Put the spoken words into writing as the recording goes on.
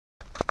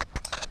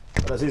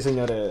Ahora sí,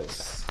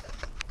 señores.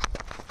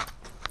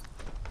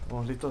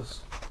 ¿Estamos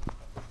listos?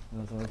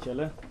 ¿No tengo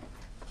chela?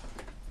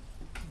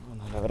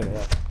 Bueno, la verga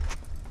ya.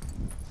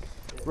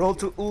 Roll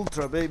to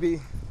ultra,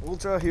 baby.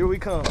 Ultra, here we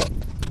come.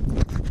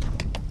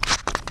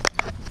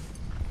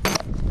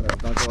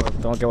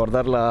 Tengo que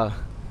guardar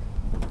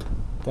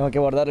Tengo que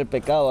guardar el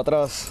pecado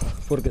atrás,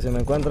 porque si me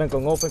encuentran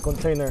con open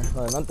container,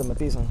 adelante me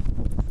pisan.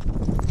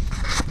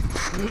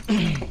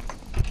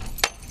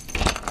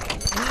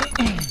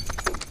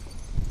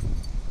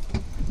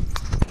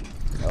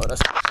 Ahora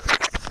sí.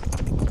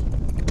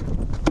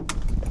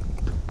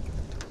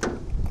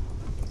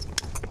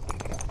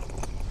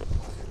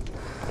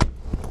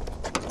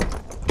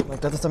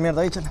 Metete esta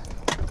mierda ahí, chale.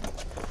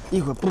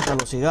 Hijo de puta,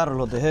 los cigarros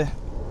los dejé.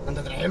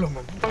 Anda a traerlos,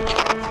 man.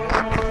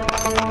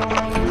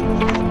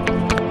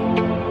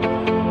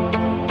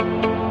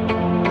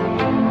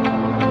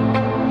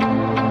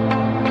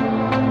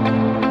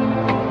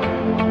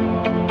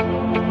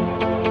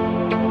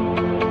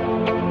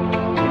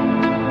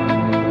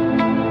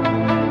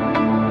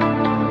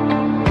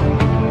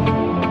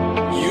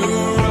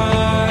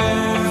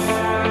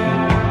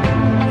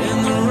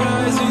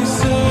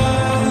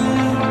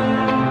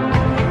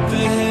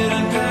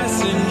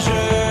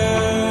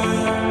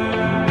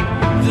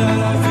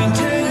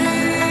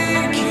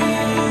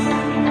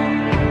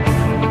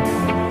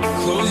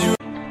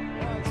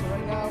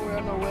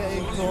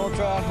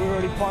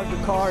 Park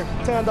the car,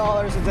 $10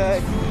 a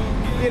day.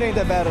 It ain't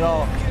that bad at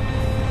all.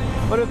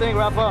 What do you think,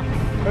 Rafa?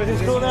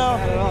 Everything's cool now?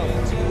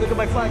 Look at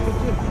my flag.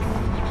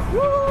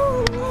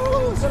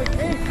 Woo! Is that a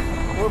cake?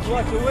 4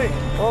 blocks away.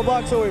 4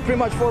 blocks away, pretty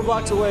much 4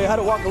 blocks away. I had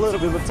to walk a little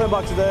bit, but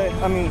 $10 a day.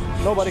 I mean,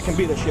 nobody can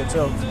beat that shit,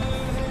 so.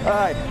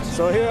 Alright,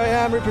 so here I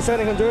am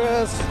representing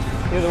Honduras.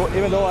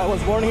 Even though I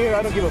was born here,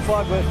 I don't give a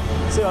fuck, but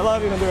still, I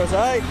love you, Honduras,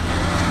 alright?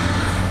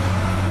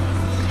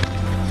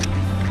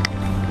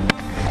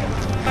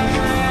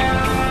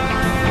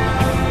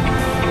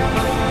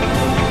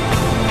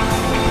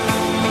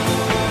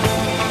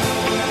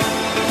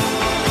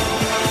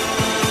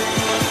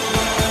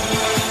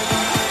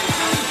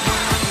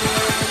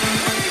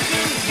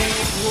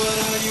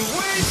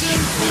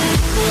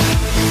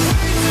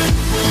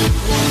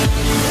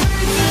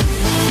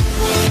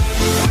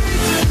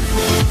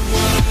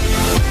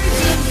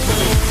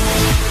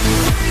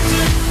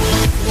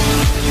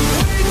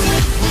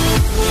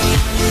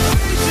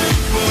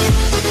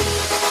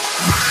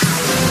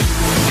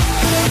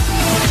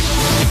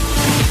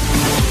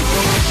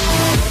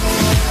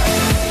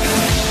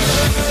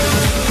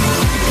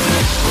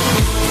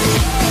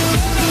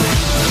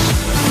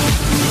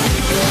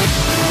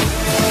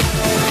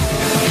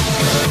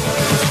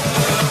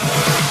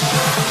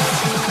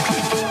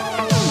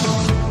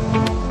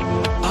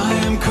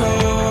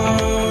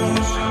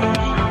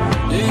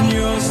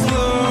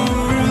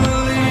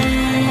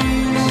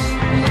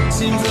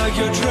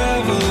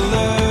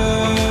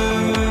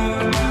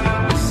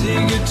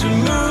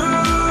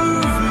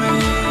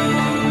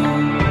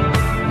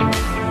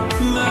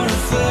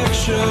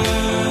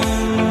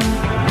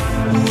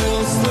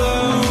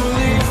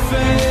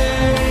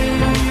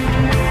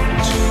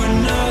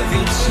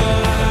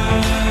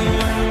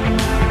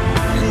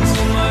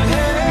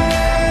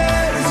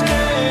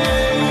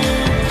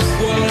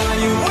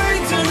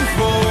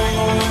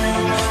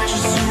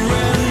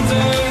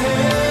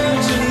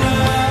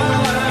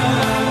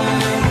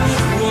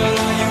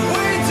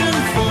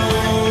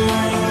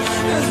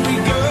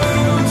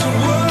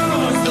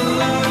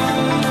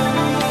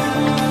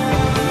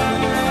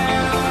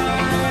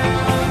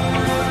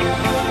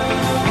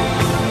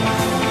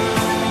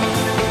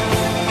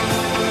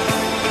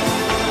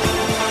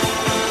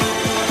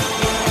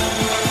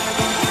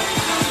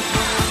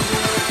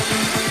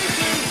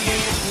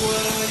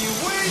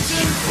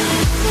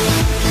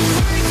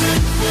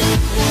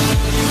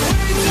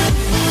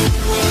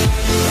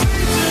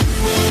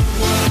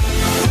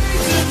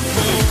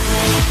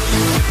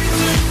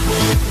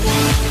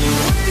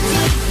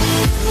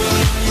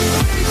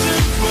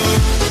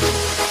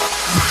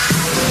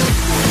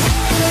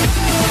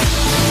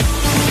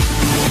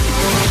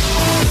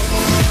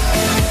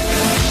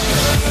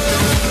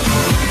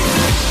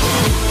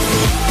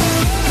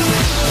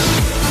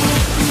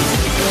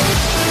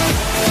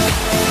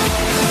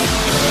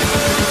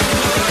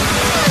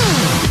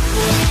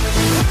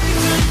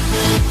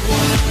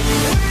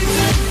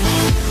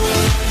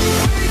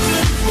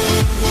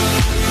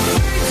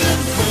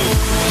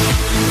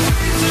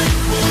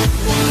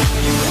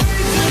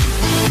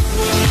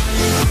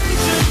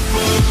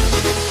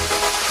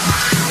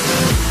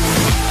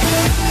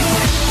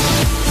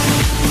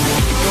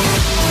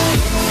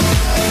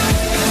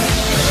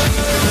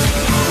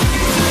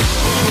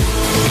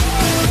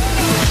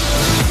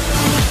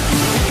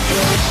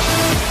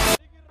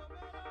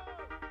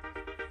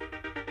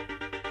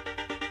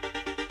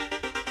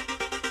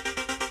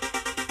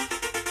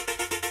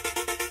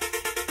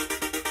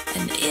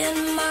 And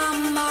in my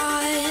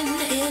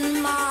mind,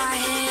 in my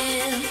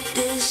head,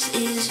 this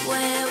is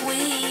where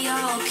we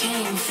all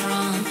came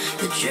from.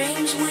 The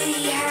dreams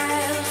we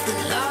have, the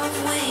love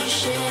we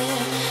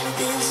share,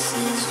 this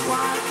is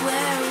what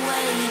we're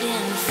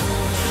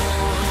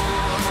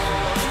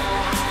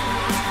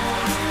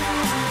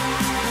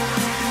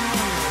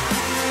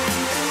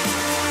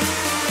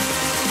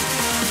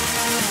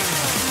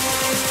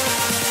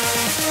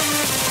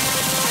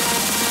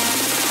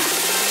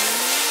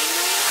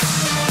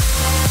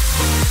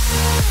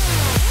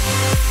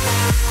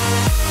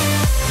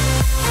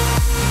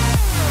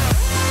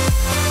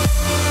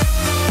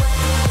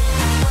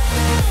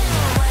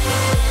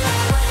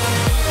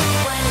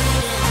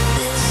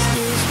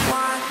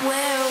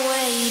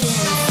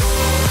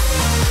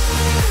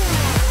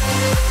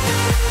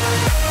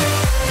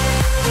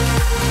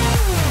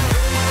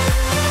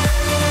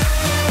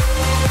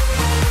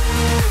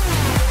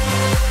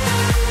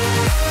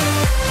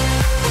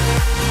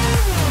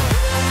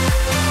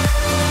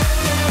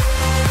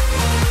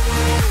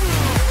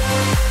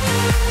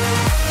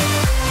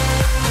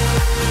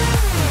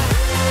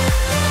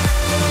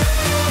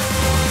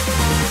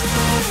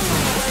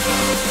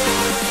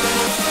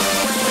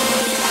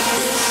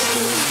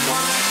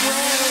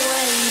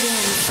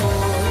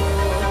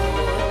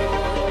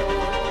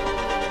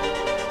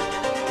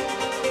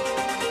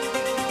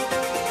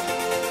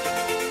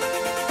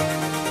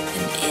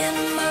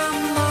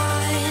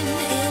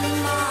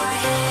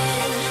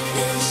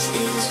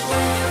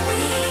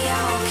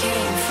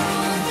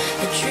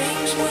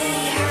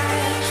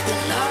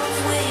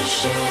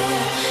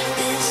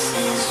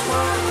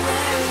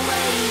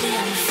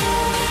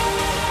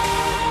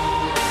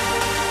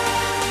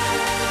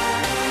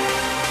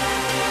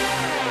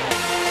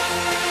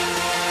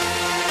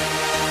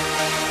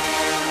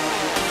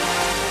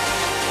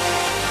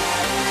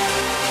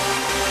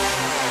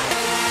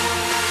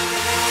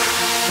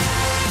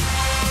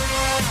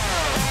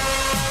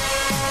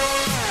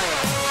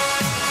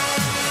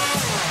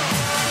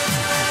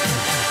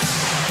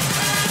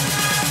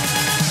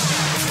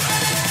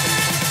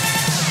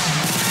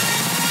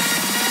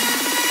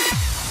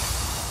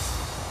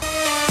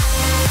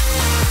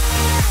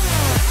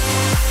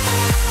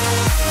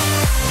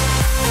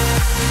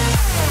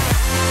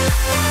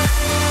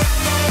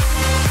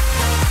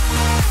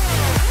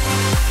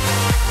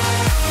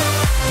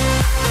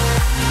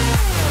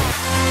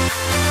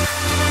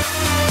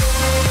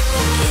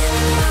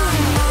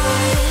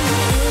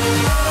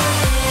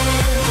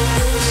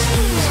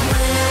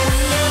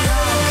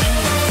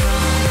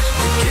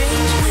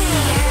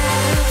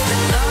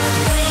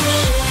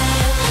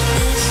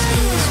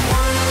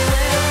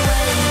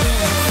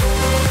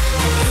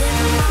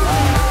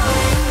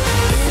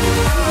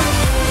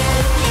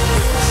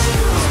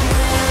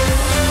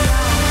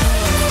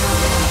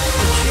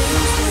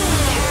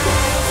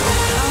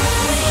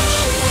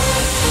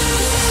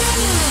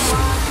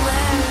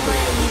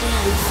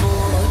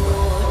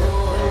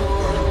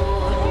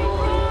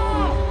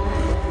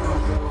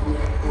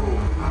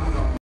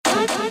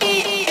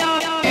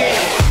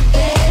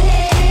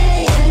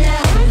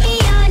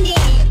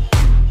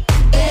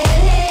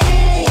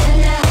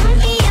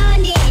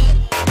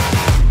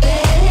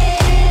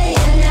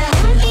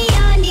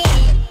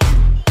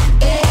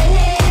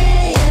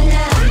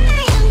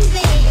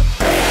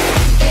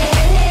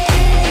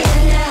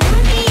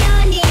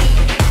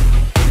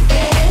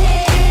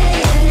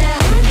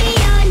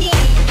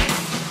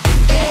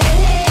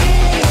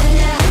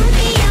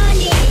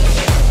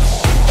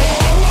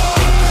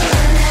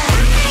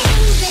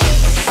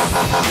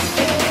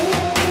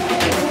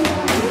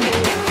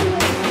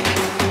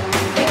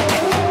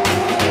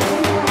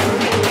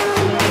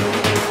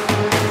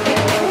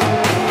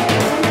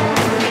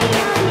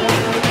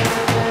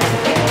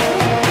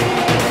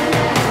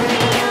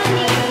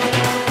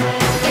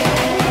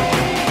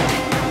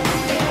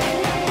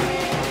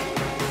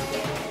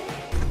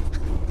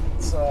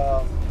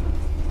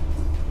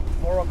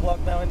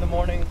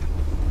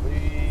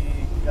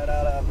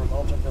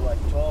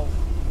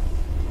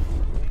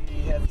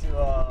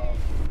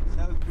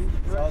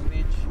South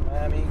Beach,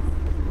 Miami.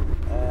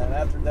 And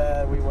after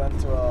that, we went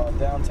to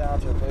downtown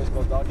to a place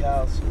called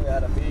Doghouse. We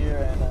had a beer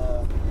and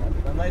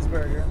a nice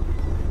burger.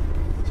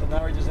 So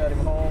now we're just heading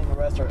home to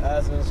rest our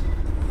asses.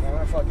 Man,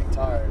 we're fucking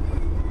tired.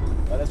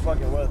 But it's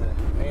fucking worth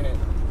it, ain't it?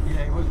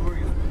 Yeah, it was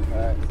worth it.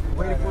 Alright.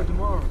 Waiting for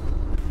tomorrow.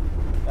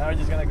 Now we're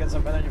just gonna get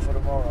some energy for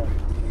tomorrow.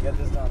 Get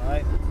this done,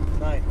 alright?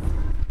 Night.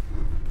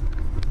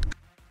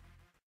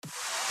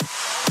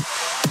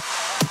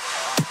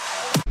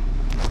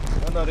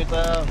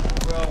 Ahorita,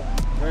 bro,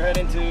 we're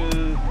heading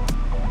to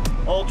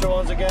Ultra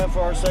once again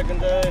for our second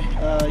day.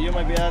 You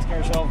might be asking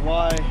yourself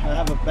why I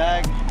have a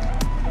bag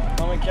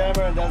on my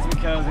camera, and that's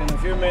because in a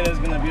few minutes it's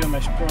gonna be on my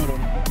scrotum,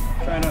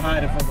 trying to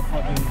hide it from the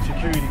fucking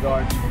security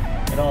guards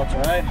at Ultra,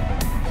 right?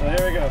 So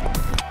here we go.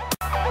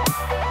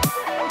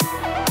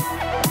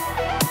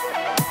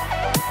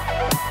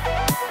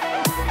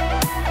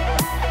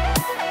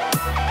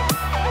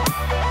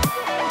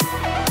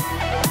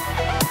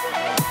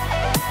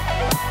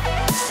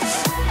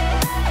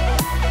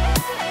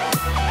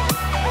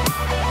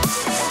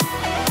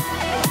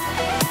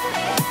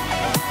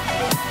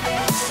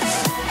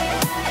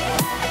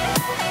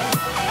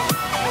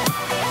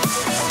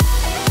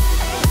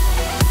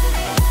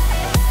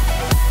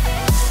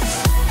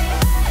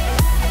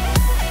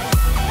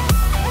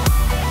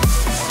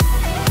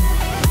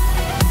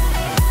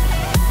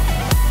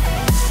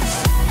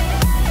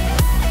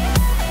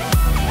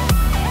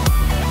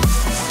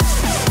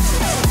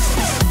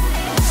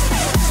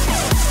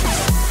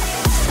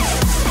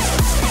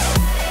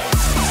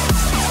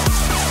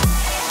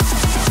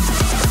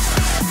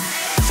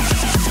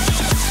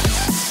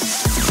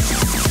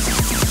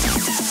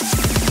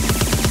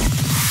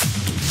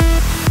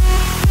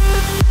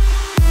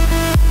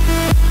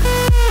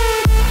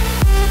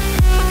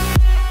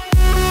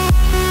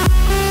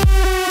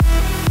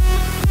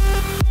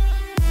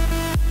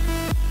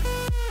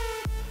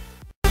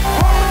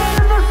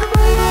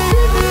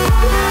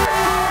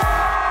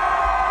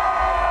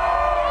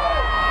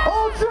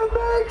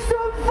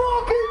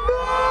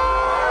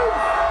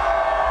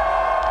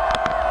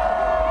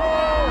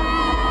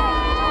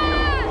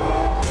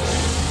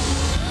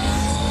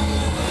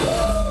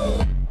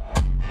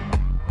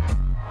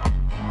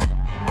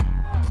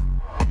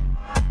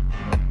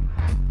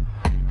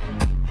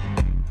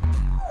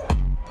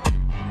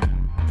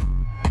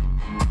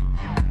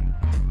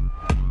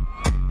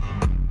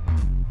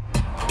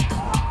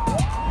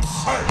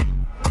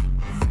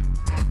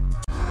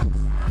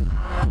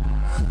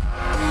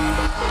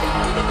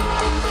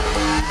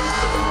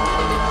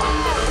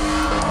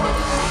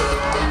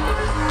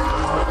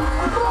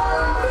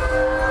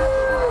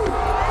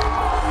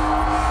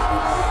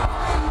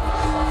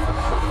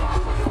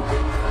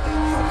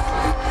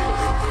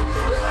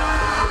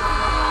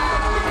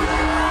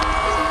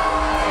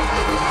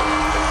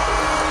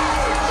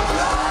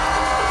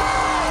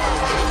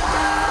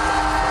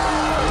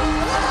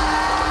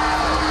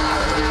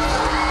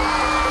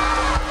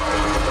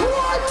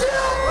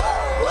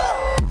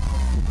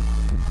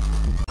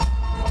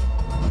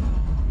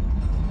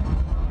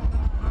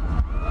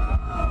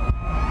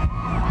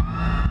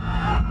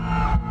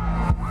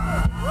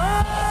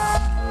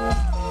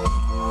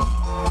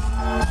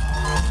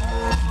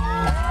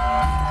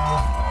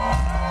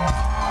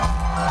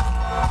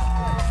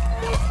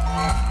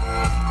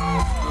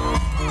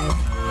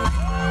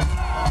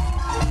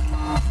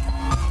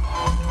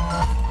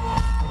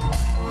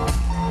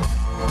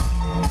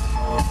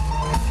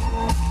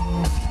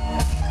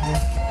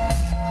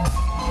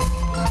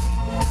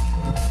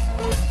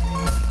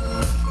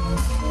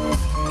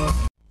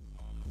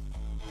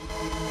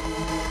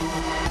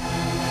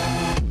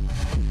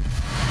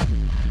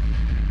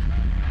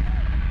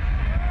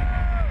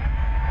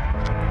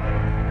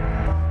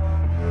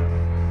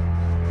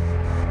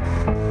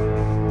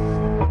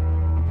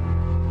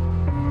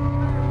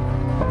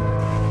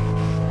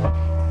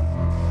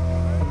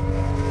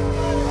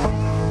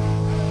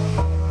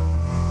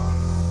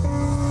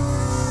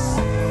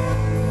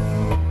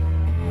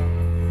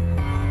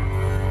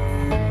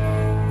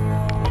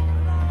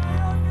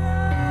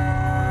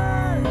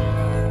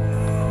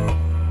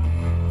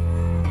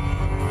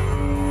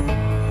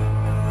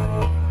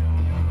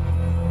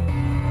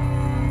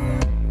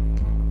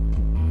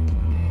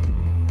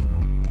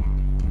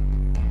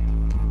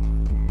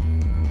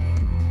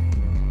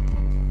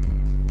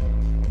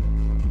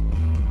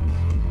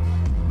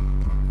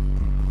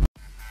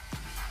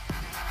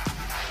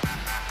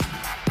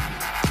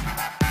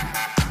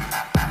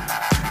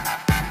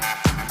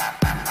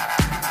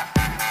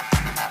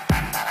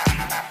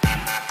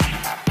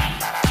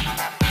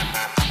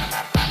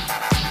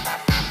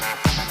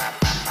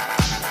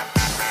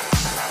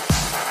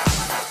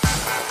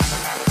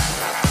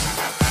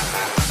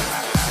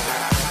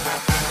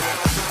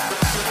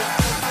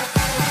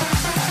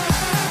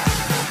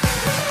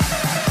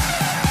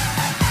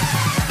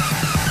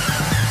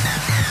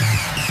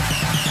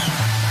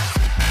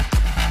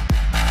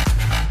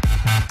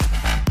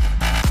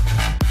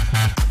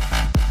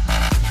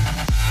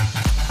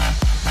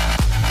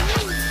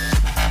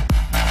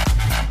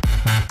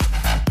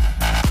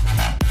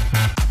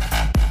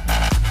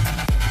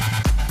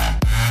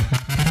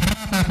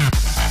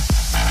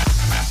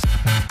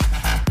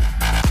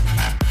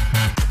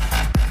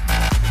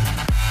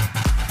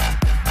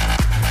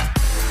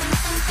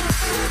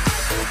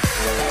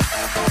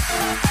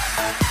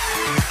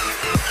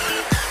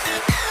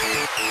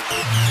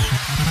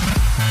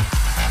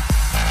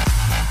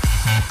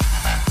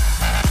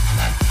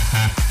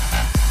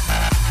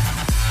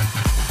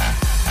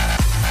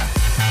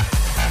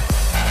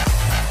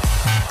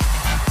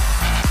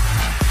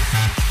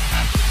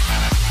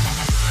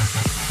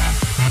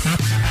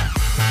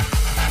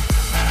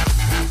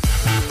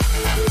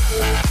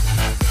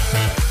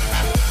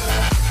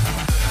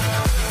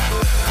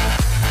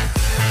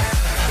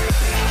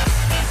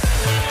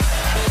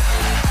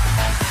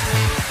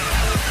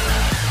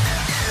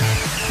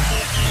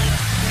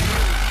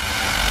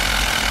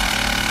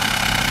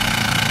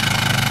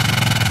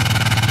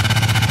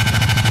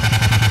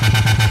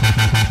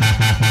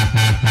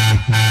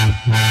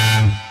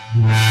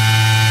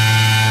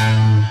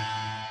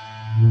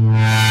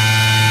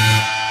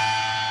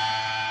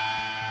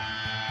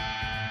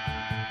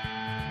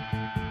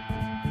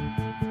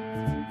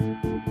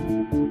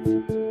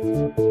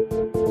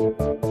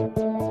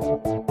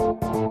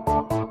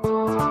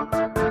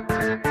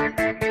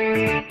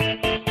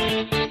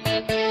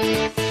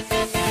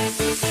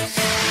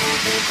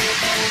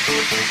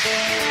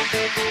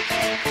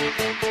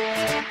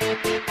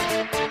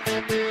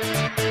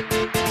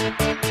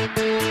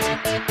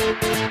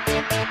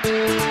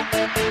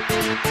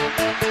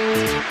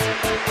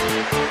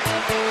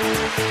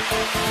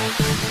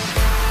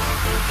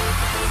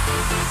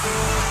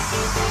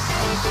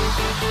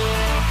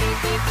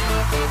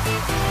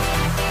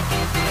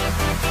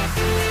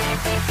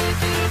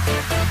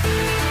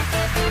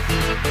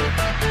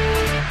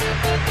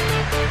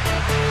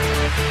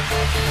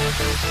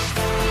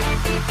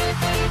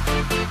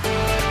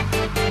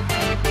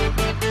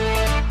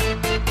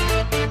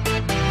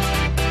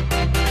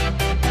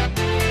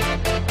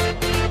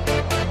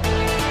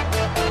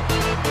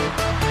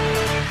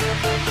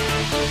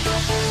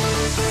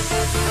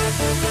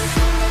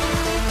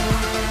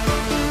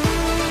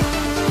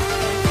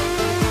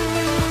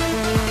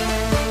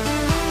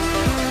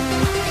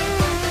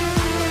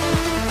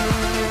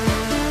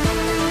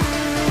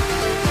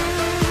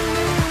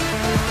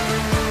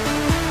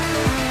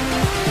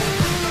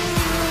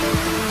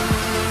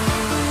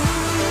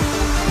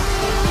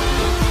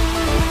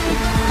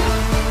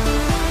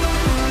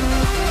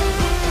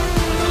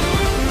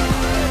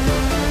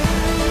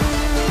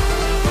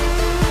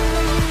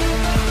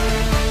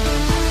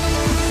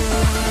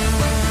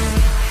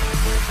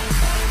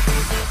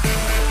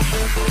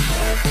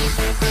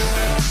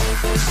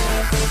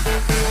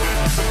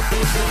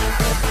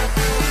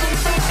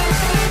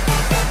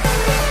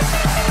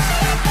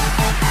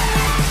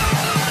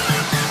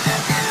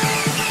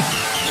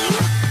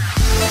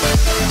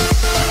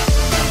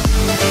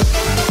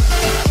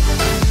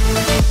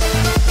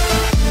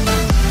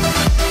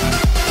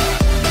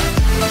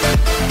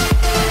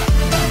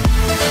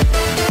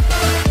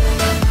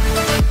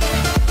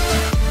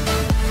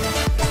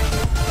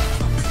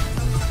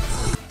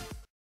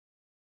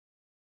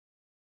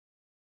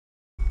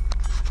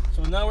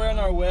 So now we're on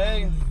our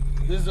way.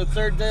 This is the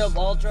third day of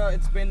Ultra.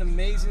 It's been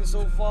amazing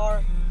so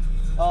far.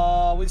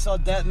 We saw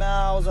Dead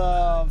Mouse,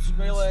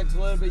 Skrillex a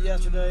little bit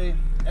yesterday.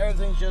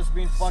 Everything's just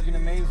been fucking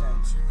amazing.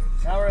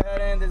 Now we're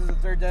heading. This is the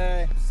third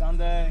day,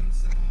 Sunday.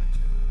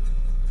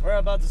 We're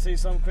about to see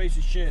some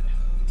crazy shit.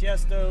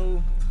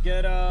 Tiesto,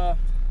 Guetta,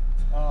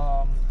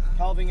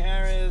 Calvin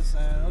Harris,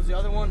 and what's the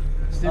other one?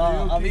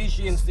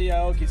 Avicii and Steve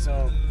Aoki.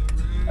 So,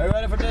 are you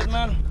ready for this,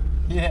 man?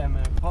 Yeah,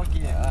 man. Fuck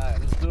yeah. Alright,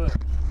 let's do it.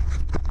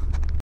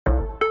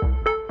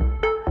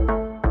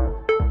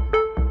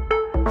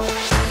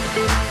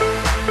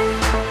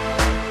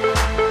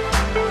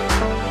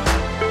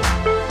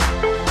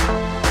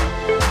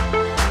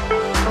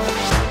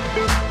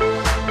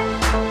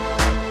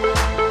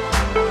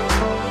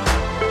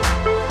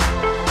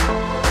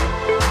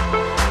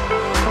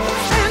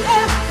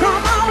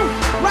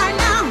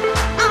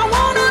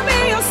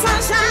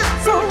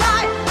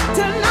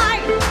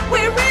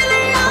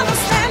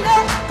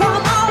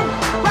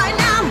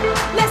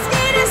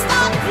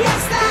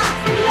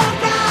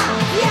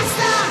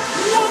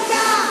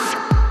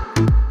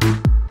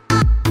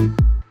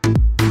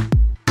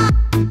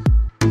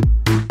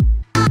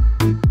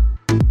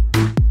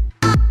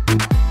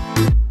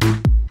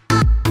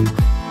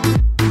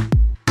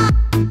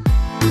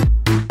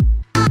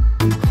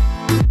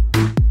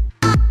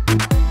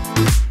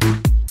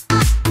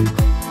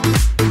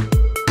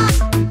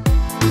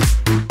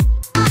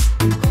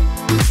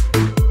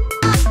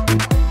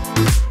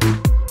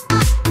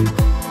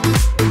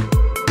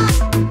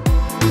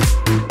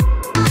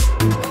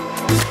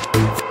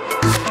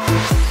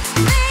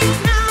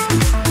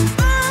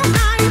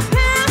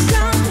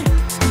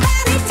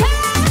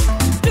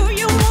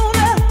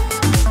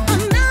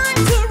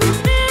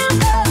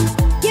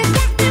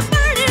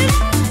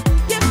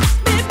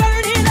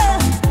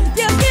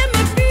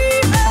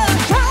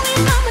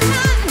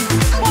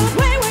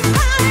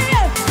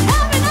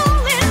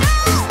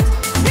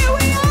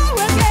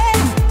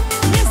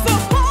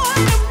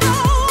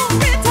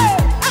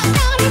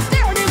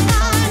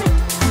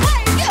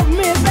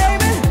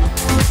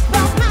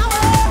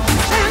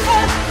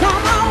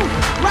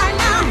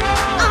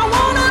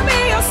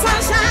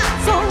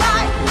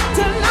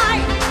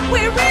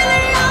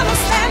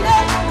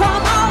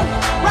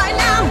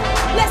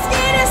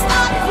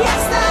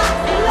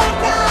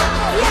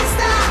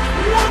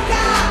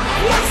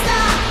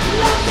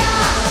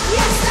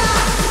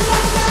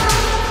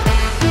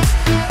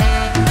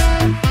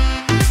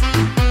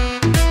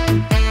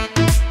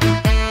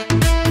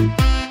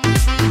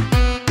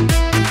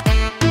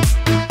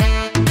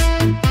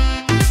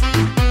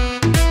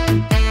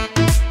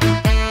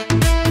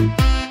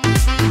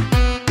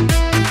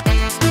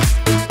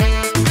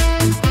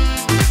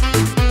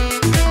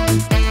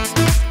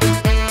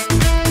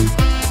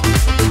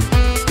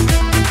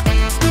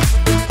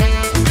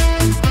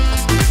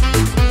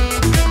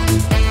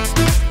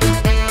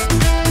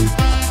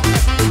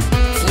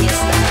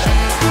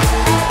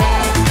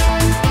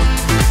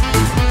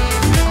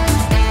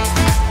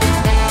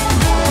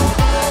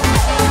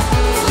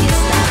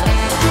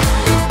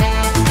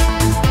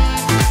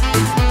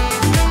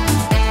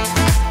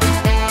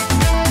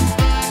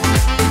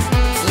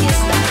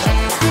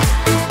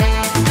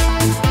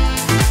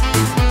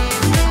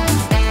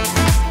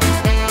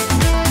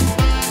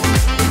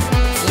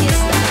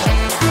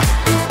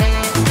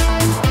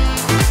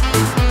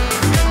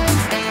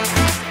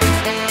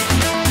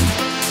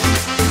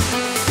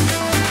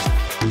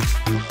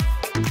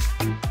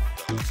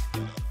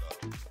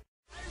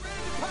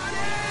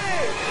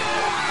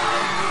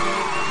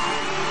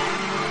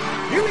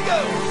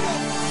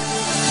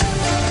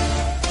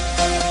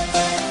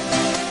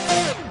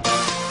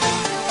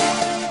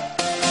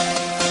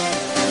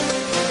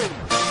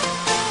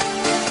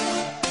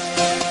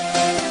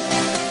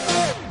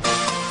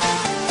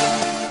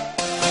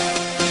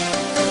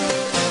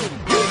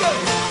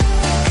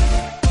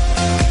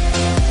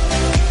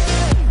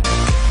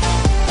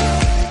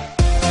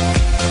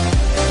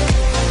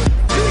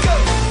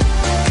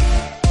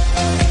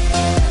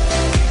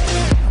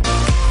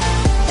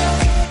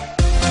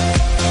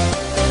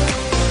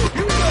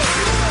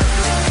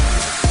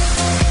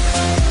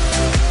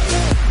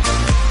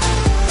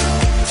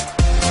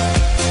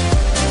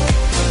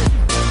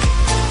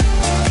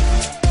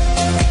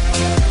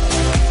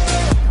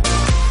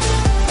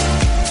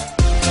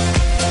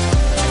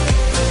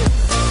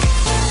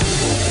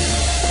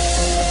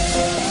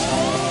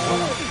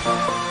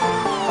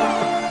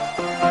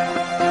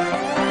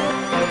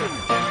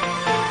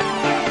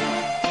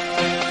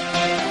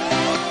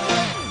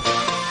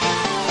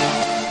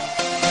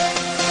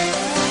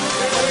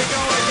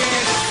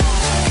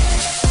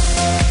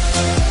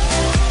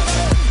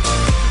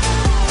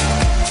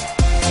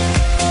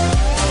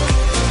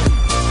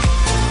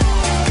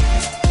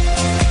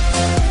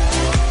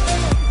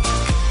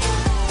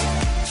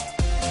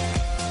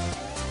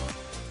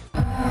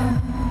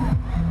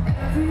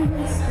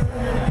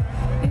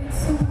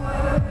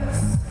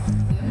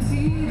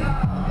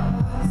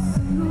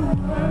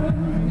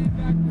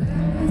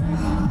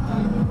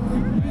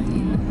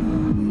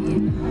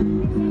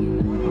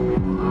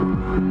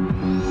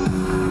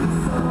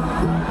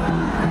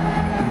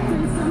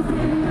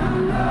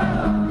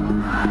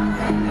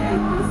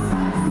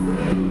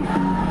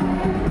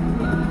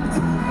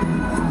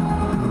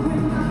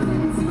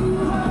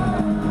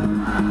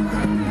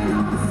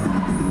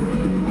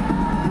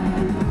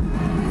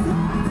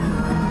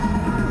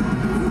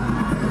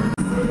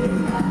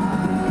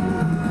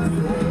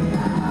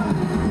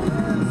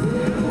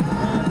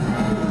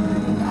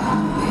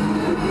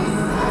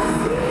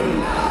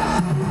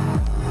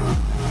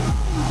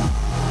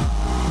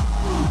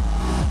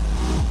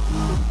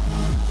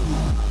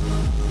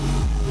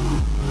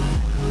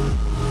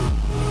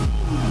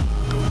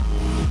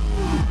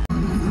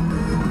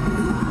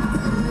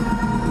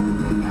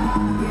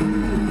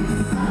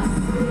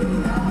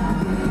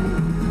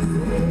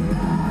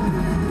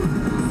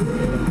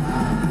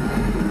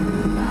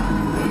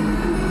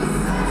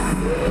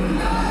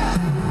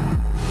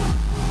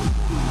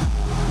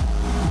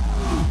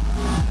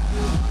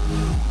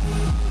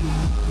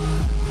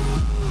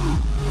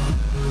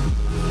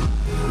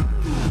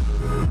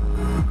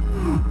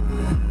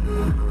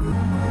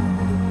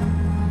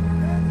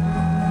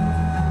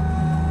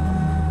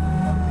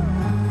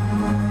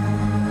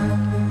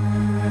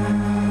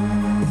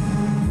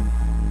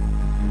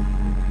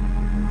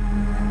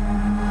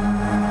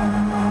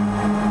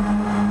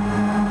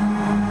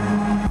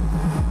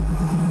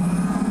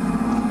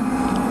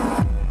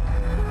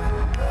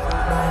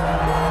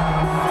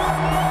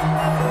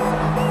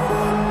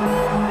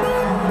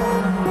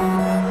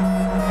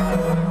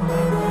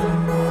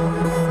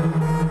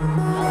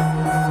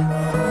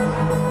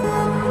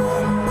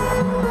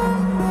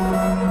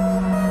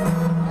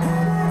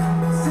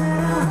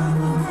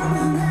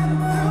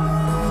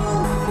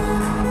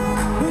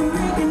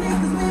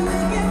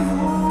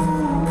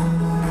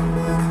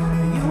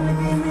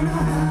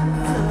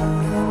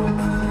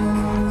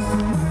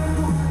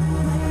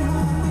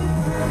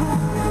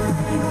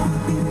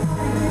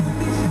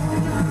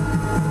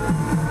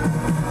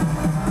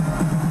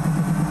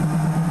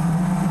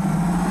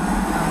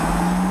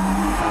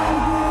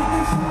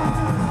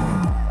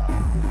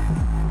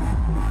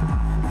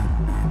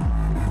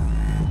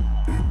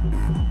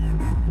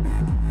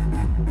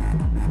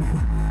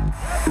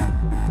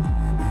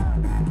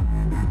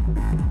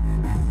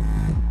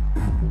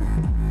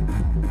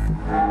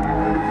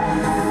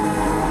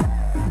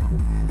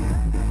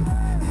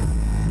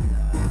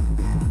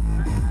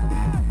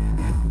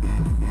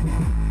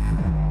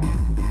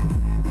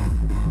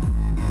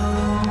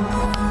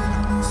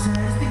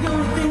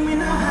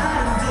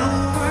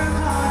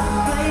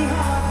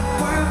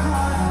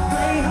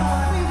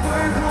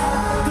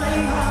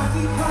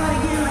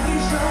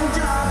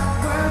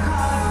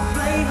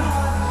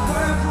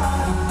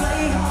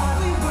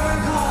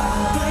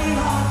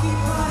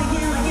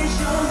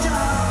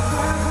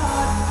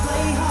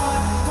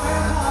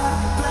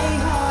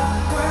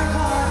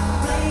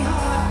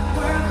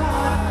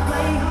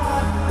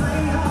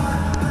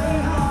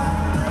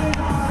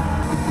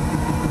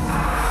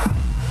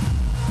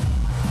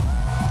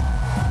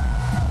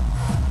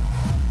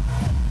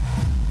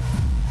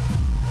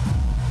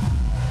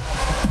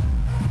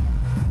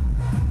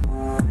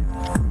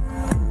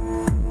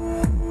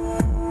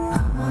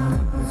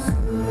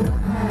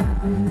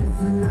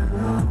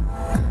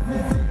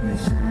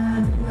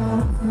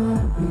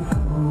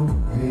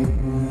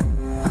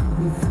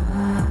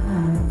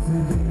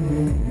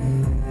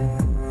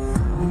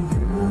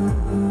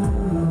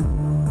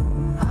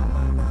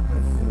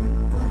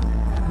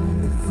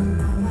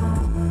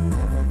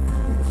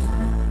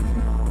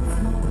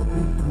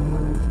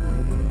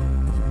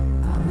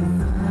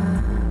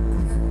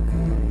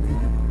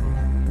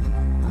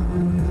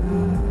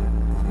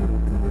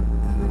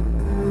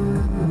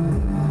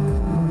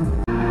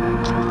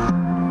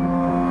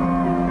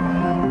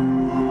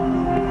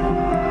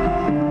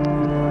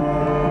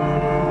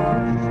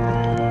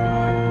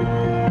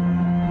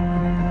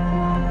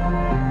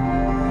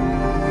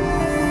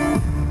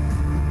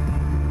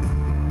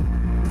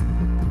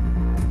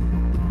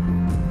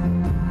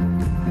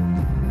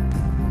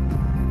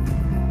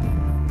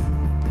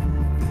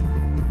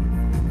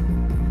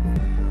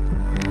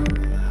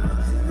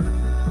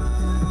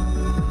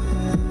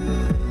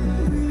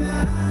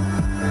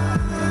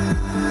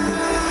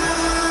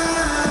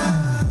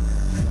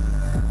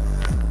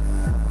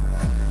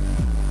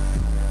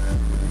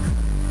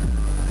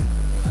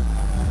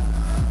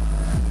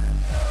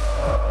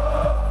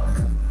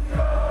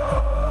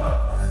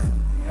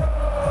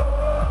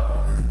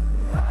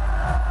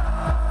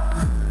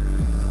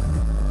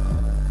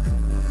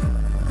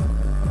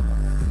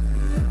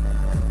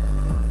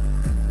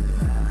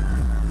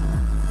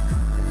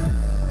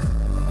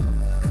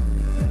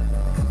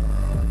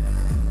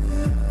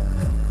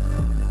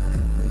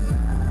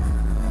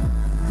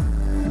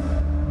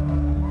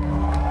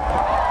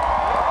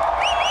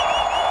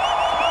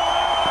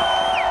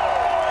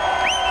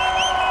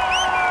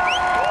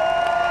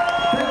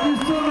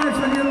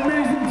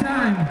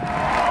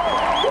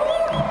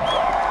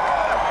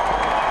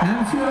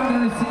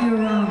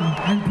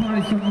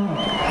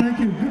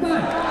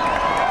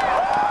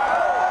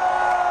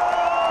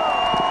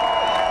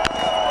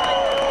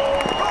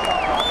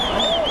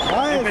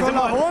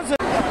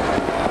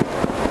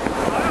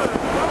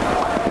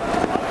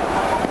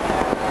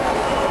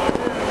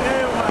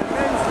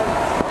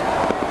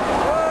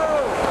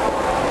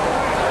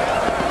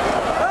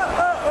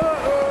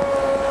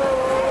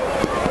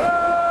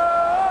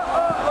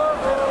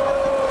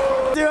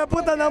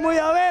 puta anda muy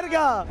a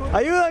verga.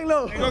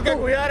 Ayúdenlo. Tengo que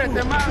cuidar a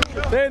este man.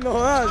 Sí, no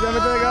jodas, ya me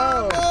estoy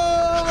cagado.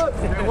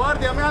 El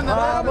guardia me anda.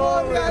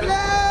 Vamos,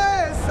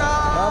 realeza.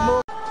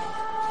 Vamos.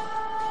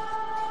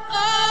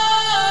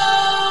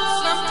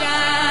 Oh,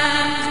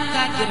 sometimes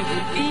I get a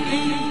good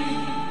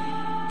feeling.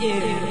 Yeah.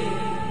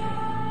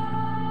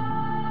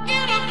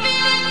 Get a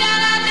feeling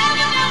that I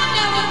never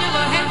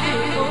had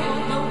before.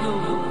 No,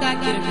 I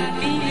get a good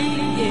feeling.